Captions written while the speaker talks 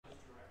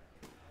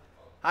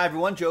Hi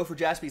everyone, Joe for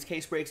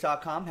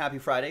JaspysCaseBreaks.com. Happy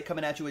Friday.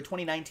 Coming at you with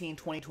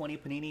 2019-2020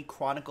 Panini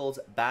Chronicles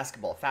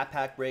Basketball. Fat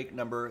Pack Break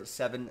number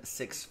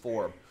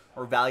 764.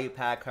 Or Value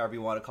Pack, however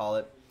you want to call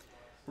it.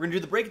 We're going to do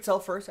the break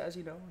itself first, as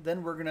you know.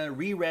 Then we're going to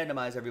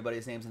re-randomize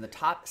everybody's names, and the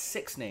top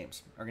 6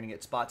 names are going to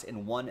get spots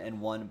in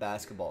 1-and-1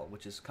 basketball,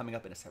 which is coming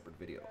up in a separate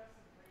video.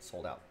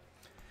 Sold out.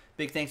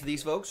 Big thanks to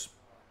these folks.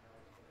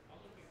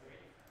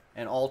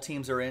 And all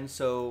teams are in,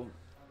 so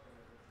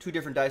 2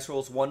 different dice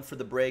rolls, one for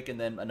the break and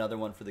then another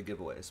one for the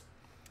giveaways.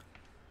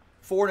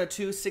 4 and a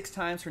 2, 6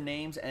 times for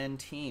names and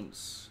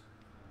teams.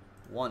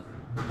 1,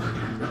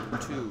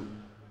 2,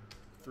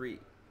 3,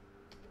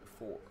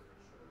 4,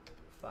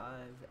 5,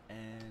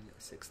 and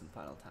 6 in the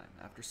final time.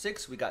 After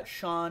 6, we got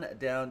Sean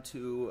down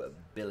to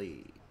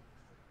Billy.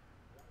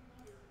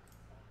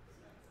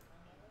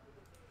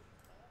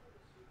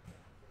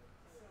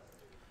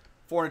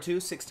 Four and a 2,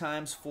 6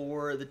 times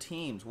for the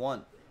teams.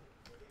 1,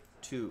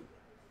 2,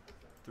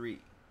 3,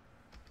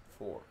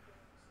 4,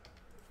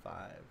 5,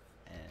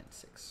 and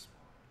 6.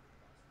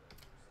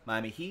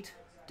 Miami Heat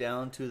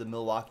down to the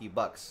Milwaukee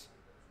Bucks.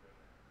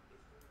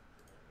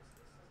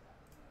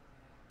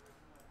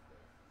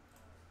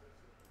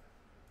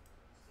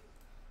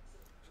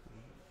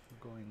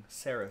 We're going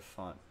serif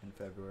font in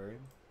February.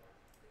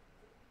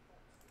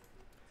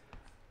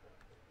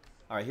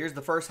 All right, here's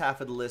the first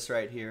half of the list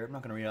right here. I'm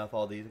not going to read off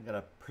all these. I've got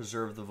to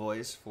preserve the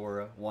voice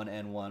for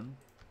 1-and-1.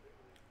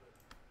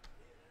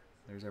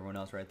 There's everyone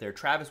else right there.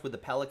 Travis with the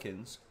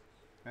Pelicans.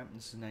 All right,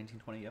 this is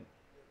 1920, yep.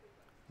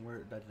 Where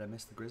did I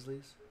miss the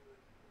Grizzlies?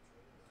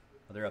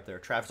 Oh, they're up there.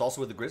 Travis also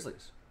with the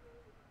Grizzlies.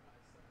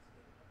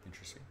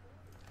 Interesting.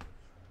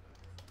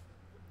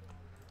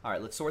 All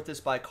right, let's sort this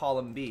by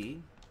column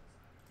B.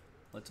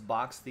 Let's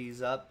box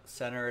these up,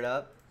 center it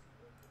up.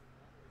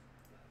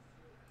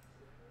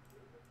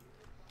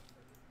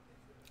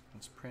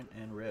 Let's print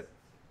and rip.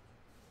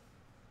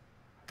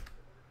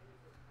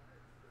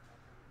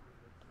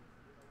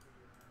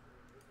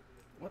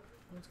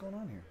 What's going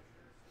on here?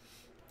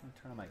 Let me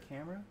turn on my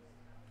camera.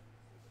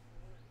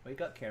 Wake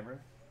up, camera.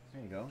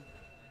 There you go.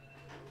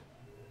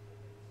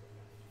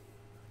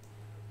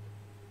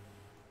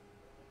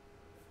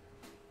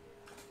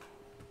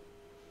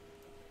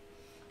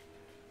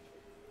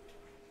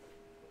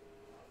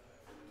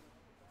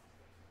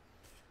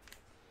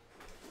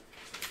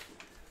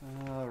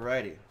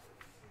 Alrighty.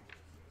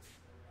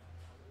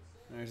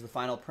 There's the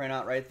final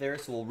printout right there.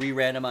 So we'll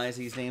re-randomize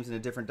these names in a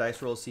different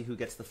dice roll, see who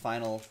gets the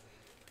final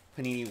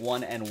Panini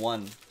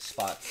 1-and-1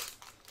 spots.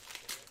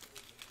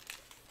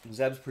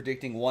 Zeb's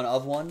predicting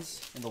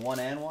 1-of-1s in the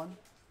 1-and-1.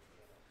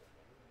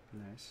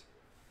 Nice.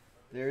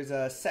 There's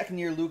a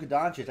second-year Luka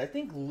Doncic. I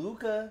think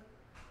Luka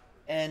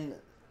and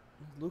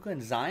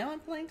Zion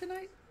playing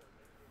tonight.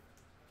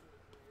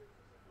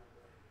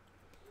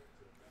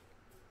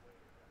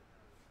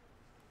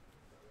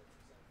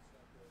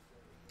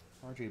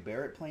 RJ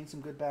Barrett playing some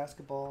good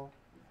basketball.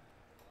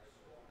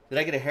 Did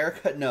I get a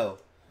haircut? No.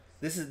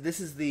 This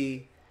is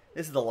the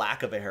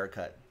lack of a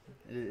haircut.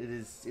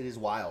 It is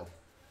wild.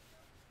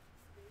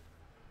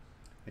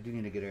 I do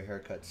need to get a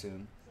haircut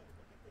soon.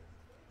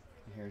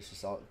 My hair is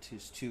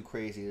just too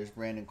crazy. There's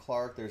Brandon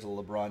Clark. There's a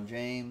LeBron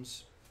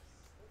James.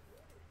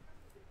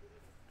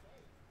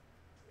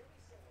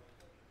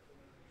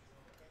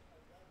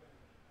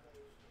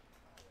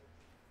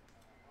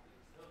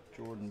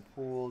 Jordan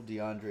Poole,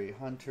 DeAndre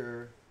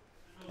Hunter,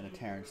 and a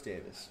Terrence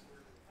Davis.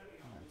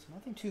 Right, so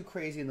nothing too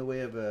crazy in the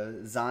way of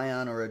a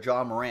Zion or a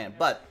Ja Morant,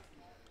 but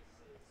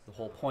the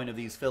whole point of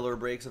these filler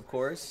breaks, of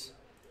course,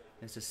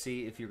 is to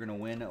see if you're going to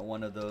win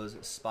one of those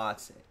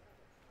spots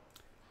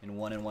in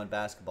 1-and-1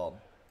 basketball.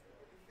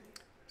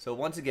 So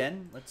once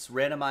again, let's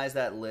randomize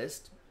that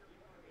list.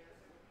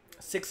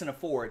 6 and a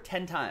 4,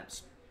 10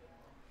 times.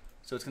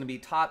 So it's going to be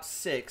top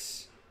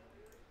 6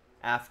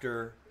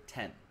 after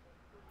 10.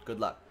 Good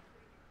luck.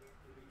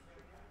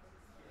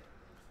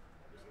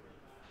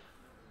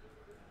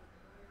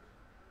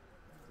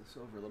 This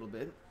over a little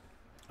bit.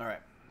 All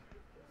right.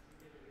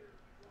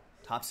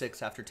 Top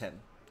 6 after 10.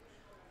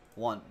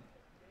 1,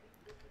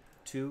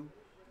 2,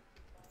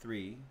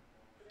 3,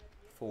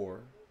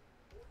 4,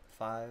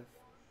 5,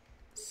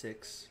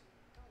 6,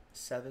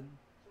 7,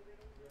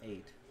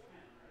 8,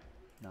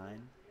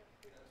 9,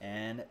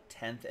 and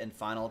 10th and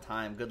final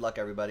time. Good luck,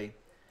 everybody.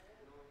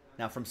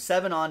 Now, from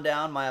 7 on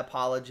down, my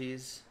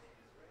apologies.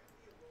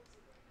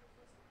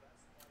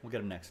 We'll get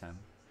them next time.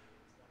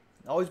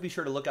 Always be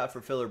sure to look out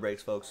for filler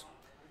breaks, folks.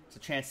 It's a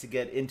chance to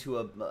get into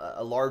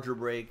a larger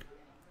break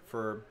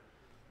for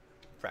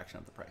a fraction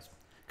of the price.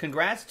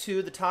 Congrats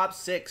to the top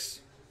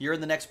 6. You're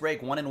in the next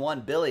break.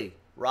 1-and-1. Billy,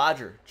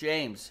 Roger,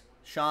 James,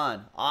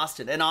 Sean,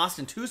 Austin. And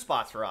Austin, 2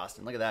 spots for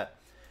Austin. Look at that.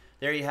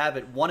 There you have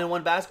it.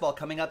 1-and-1 basketball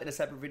coming up in a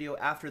separate video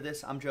after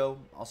this. I'm Joe.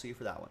 I'll see you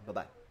for that one.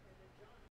 Bye-bye.